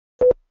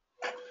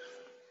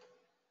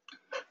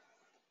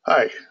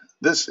Hi,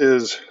 this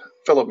is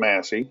Philip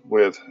Massey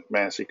with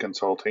Massey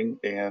Consulting,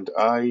 and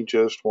I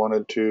just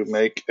wanted to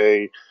make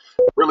a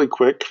really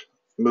quick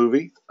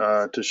movie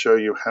to show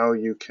you how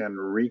you can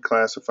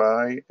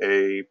reclassify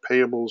a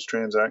payables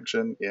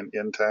transaction in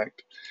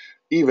Intacct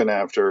even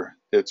after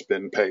it's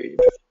been paid.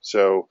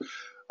 So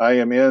I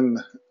am in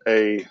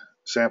a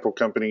sample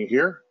company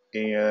here,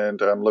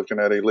 and I'm looking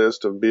at a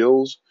list of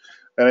bills,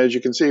 and as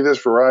you can see,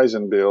 this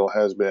Verizon bill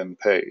has been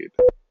paid.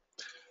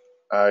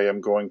 I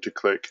am going to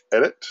click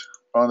Edit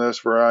on this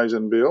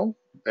Verizon bill,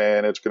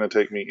 and it's going to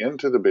take me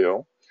into the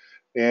bill.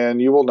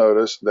 And you will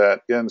notice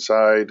that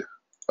inside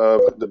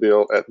of the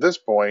bill at this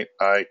point,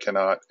 I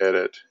cannot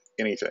edit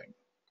anything.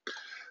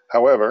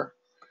 However,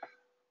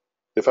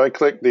 if I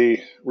click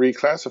the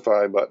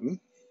Reclassify button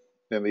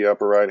in the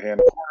upper right-hand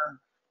corner,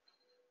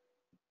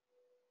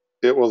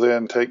 it will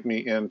then take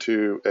me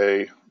into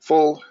a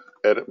full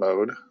edit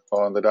mode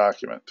on the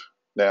document.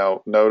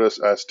 Now, notice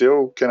I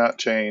still cannot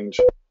change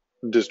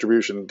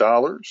distribution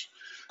dollars.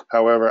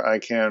 However, I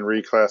can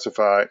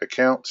reclassify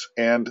accounts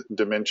and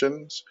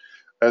dimensions,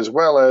 as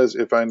well as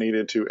if I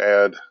needed to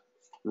add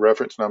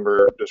reference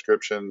number,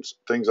 descriptions,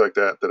 things like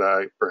that that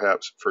I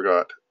perhaps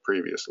forgot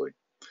previously.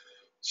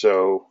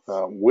 So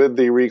with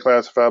the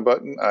reclassify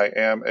button, I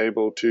am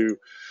able to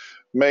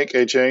make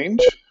a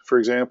change, for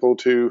example,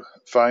 to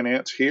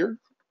finance here,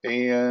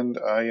 and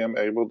I am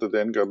able to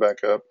then go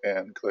back up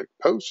and click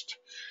post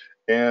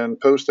and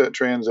post that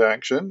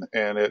transaction,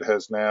 and it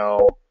has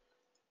now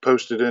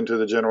posted into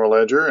the general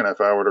ledger, and if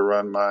I were to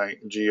run my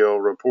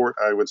GL report,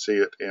 I would see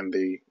it in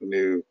the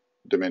new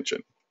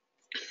dimension.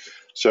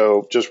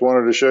 So just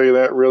wanted to show you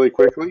that really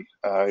quickly.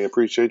 I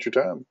appreciate your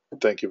time.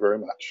 Thank you very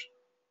much.